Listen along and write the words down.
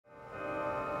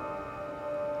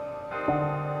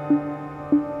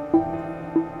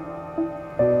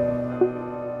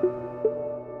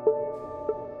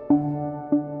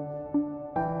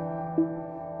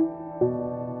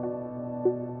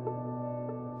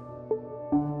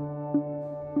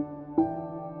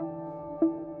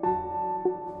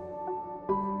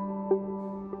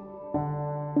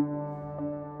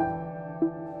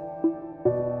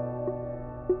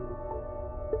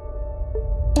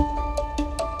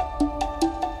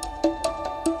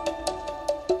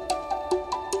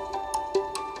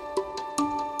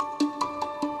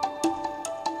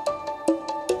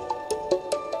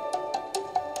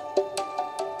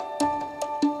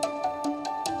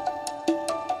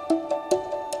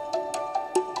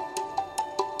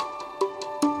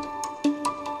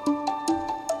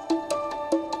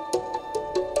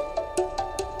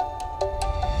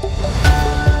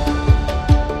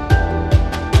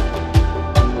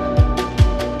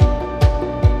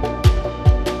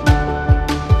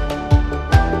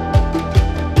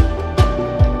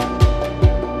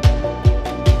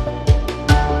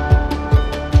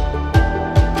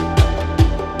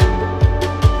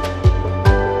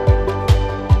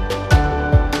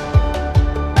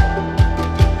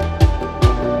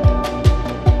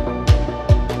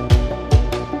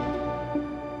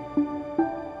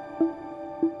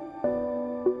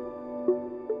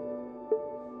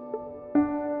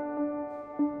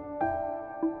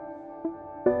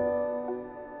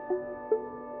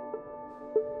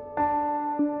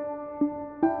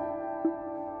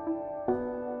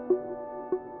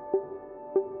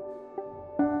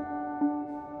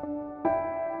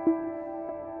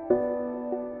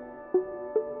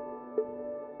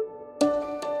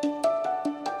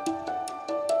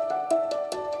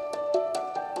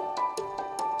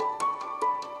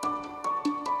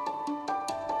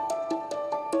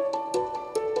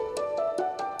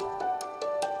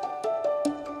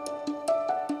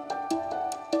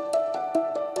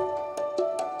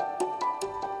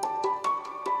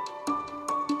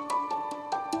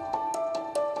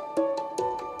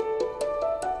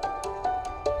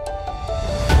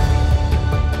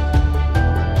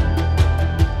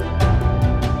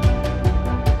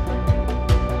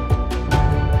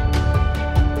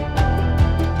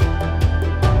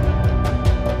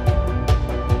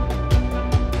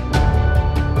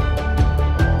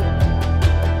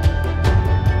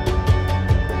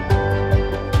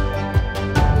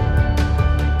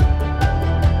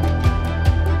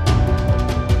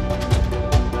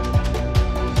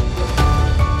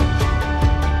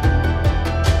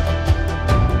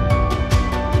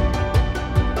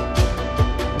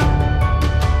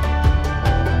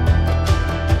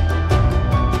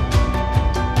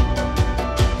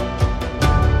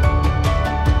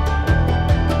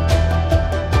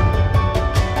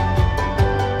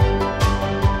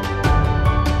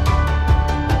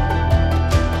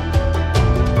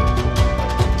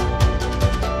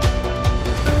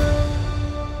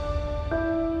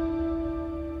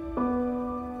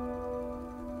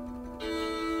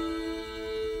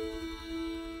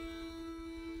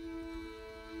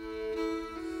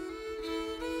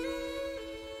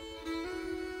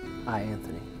I,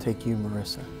 Anthony, take you,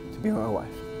 Marissa, to be my wife.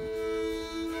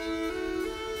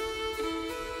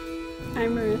 I,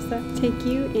 Marissa, take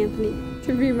you, Anthony,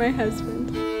 to be my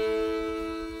husband.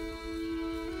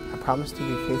 I promise to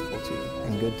be faithful to you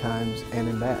in good times and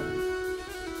in bad.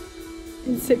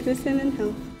 In sickness and in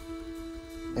health.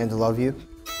 And to love you.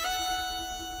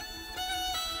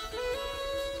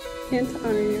 And to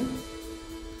honor you.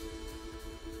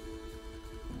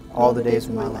 All the days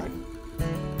of my life.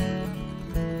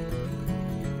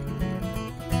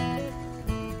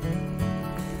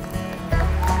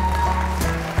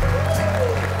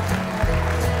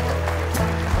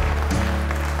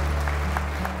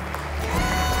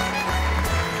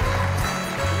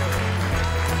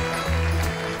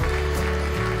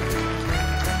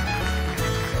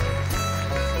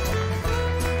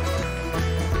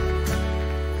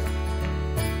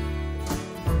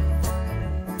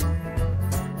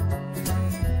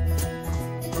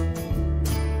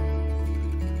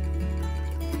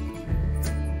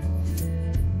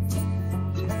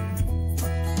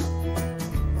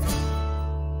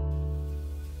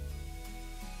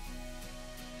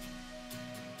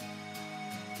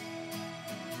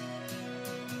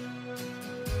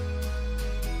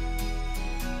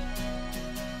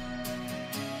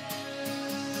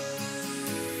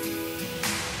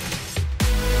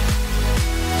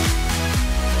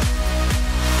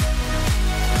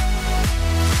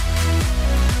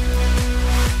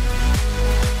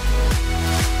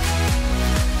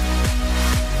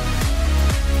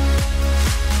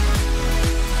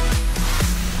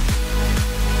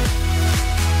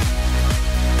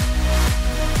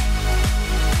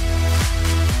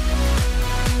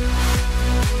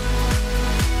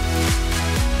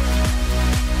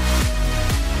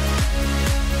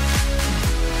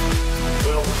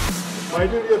 My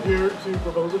duty up here to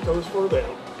propose a toast for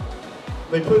them.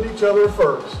 They put each other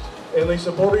first, and they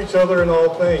support each other in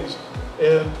all things.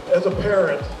 And as a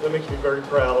parent, that makes me very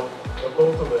proud of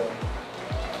both of them.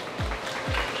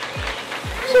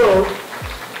 So,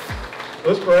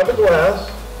 let's grab a glass,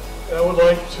 and I would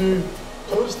like to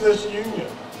toast this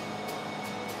union.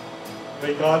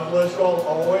 May God bless you all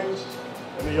always,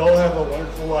 and may you all have a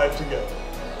wonderful life together.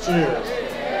 Cheers.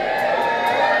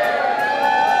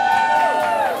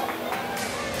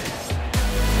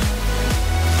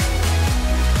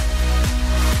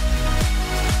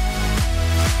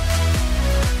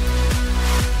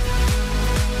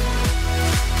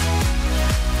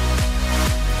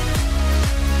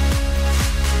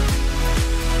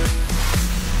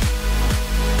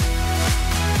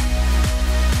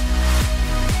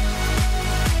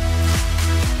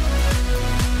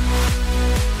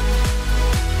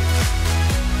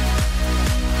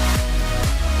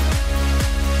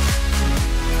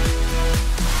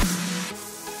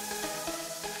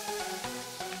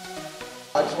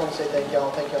 I just want to say thank y'all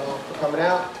for coming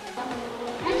out.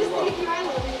 I just thank you, I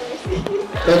love you.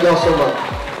 Thank y'all so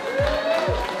much.